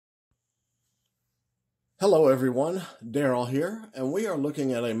Hello everyone, Daryl here, and we are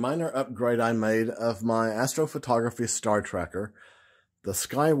looking at a minor upgrade I made of my astrophotography star tracker, the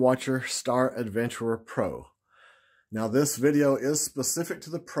SkyWatcher Star Adventurer Pro. Now this video is specific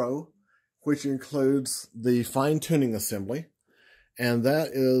to the Pro, which includes the fine-tuning assembly, and that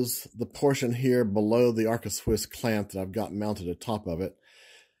is the portion here below the Arca Swiss clamp that I've got mounted atop of it.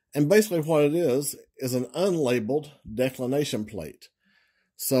 And basically what it is an unlabeled declination plate.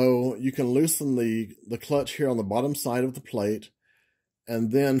 So you can loosen the clutch here on the bottom side of the plate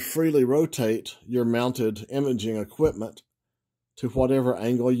and then freely rotate your mounted imaging equipment to whatever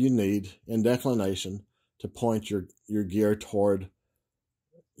angle you need in declination to point your gear toward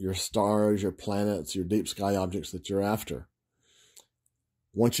your stars, your planets, your deep sky objects that you're after.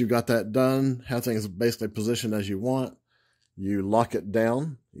 Once you've got that done, have things basically positioned as you want, you lock it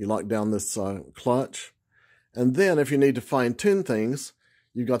down. You lock down this clutch. And then if you need to fine-tune things,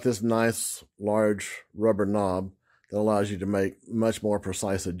 you've got this nice large rubber knob that allows you to make much more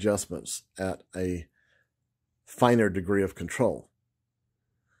precise adjustments at a finer degree of control.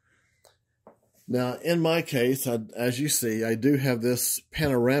 Now, in my case, as you see, I do have this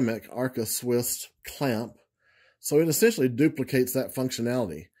panoramic Arca Swiss clamp, so it essentially duplicates that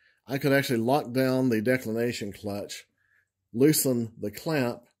functionality. I could actually lock down the declination clutch, loosen the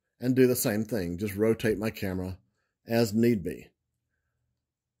clamp, and do the same thing, just rotate my camera as need be.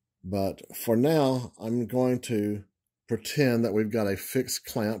 But for now, I'm going to pretend that we've got a fixed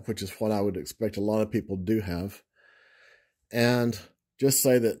clamp, which is what I would expect a lot of people do have, and just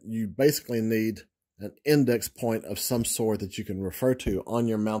say that you basically need an index point of some sort that you can refer to on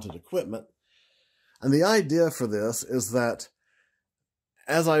your mounted equipment. And the idea for this is that,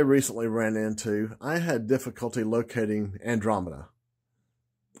 as I recently ran into, I had difficulty locating Andromeda,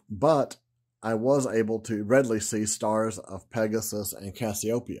 but I was able to readily see stars of Pegasus and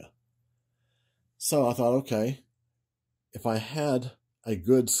Cassiopeia. So I thought, okay, if I had a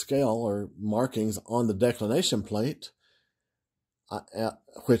good scale or markings on the declination plate,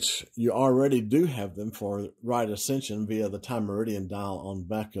 which you already do have them for right ascension via the time meridian dial on the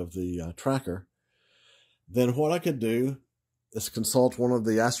back of the tracker, then what I could do is consult one of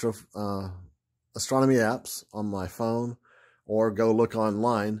the astronomy apps on my phone or go look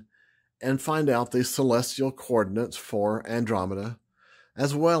online and find out the celestial coordinates for Andromeda,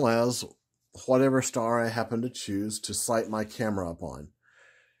 as well as whatever star I happen to choose to sight my camera upon.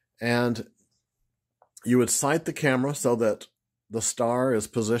 And you would sight the camera so that the star is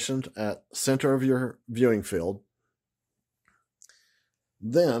positioned at center of your viewing field.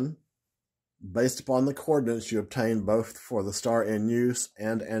 Then, based upon the coordinates you obtain both for the star in use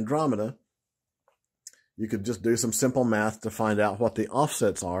and Andromeda, you could just do some simple math to find out what the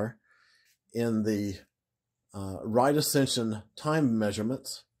offsets are in the right ascension time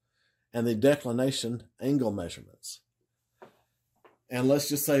measurements and the declination angle measurements. And let's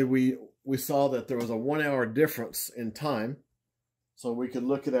just say we saw that there was a 1 hour difference in time. So we could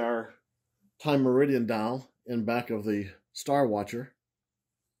look at our time meridian dial in back of the Star Watcher,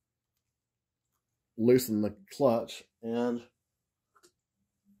 loosen the clutch, and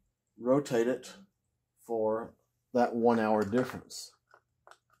rotate it for that 1 hour difference.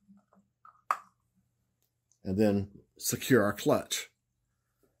 And then secure our clutch.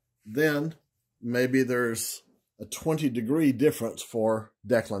 Then maybe there's a 20-degree difference for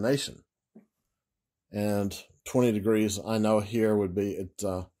declination. And 20 degrees, I know here would be,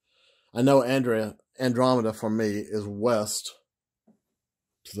 I know Andromeda for me is west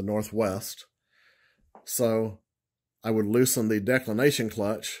to the northwest. So I would loosen the declination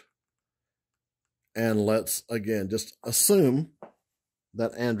clutch and let's, again, just assume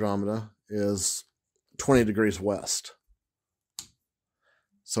that Andromeda is 20 degrees west.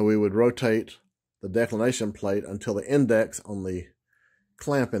 So we would rotate the declination plate until the index on the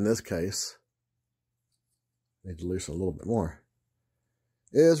clamp, in this case, need to loosen a little bit more,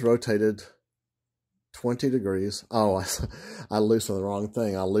 is rotated 20 degrees. Oh, I loosened the wrong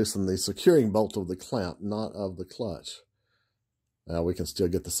thing. I loosened the securing bolt of the clamp, not of the clutch. Now we can still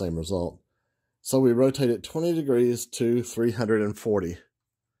get the same result. So we rotate it 20 degrees to 340.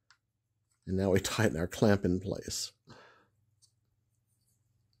 And now we tighten our clamp in place.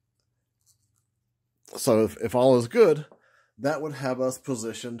 So if all is good, that would have us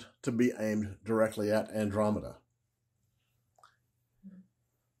positioned to be aimed directly at Andromeda.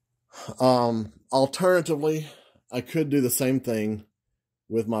 Alternatively, I could do the same thing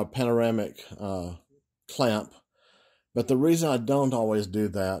with my panoramic clamp, but the reason I don't always do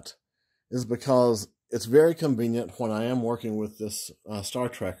that is because it's very convenient when I am working with this star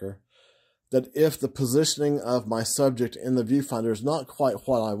tracker that if the positioning of my subject in the viewfinder is not quite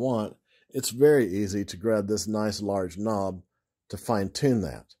what I want, it's very easy to grab this nice large knob to fine-tune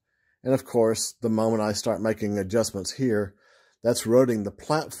that. And of course, the moment I start making adjustments here, that's rotating the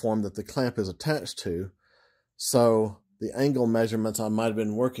platform that the clamp is attached to. So the angle measurements I might have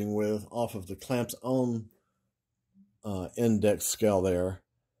been working with off of the clamp's own index scale there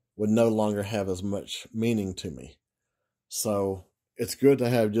would no longer have as much meaning to me. So it's good to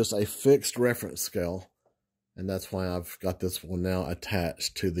have just a fixed reference scale, and that's why I've got this one now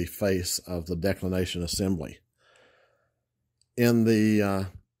attached to the face of the Declination assembly. In the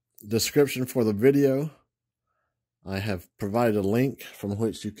description for the video, I have provided a link from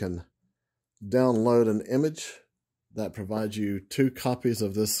which you can download an image that provides you 2 copies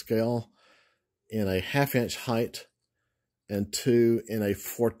of this scale in a 1/2 inch height and 2 in a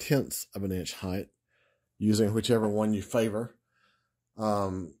 4/10 of an inch height, using whichever one you favor.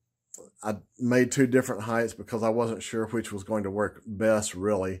 I made 2 different heights because I wasn't sure which was going to work best,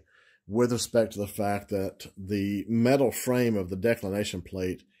 really, with respect to the fact that the metal frame of the Declination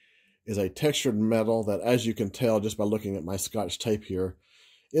plate is a textured metal that, as you can tell just by looking at my Scotch tape here,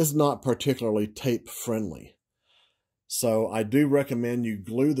 is not particularly tape friendly. So I do recommend you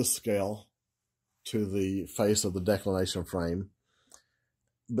glue the scale to the face of the Declination frame,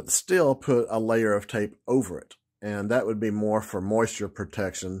 but still put a layer of tape over it. And that would be more for moisture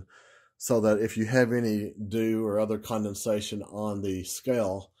protection, so that if you have any dew or other condensation on the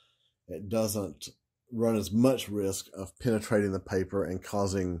scale, it doesn't run as much risk of penetrating the paper and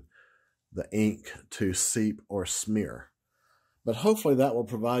causing the ink to seep or smear. But hopefully that will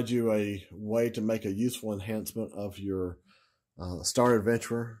provide you a way to make a useful enhancement of your Star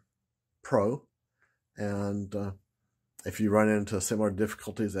Adventurer Pro. And if you run into similar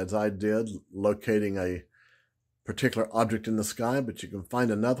difficulties as I did locating a particular object in the sky, but you can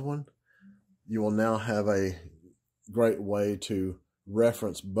find another one, you will now have a great way to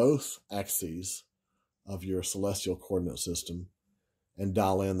reference both axes of your celestial coordinate system and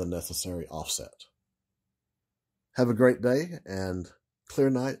dial in the necessary offset. Have a great day and clear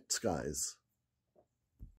night skies.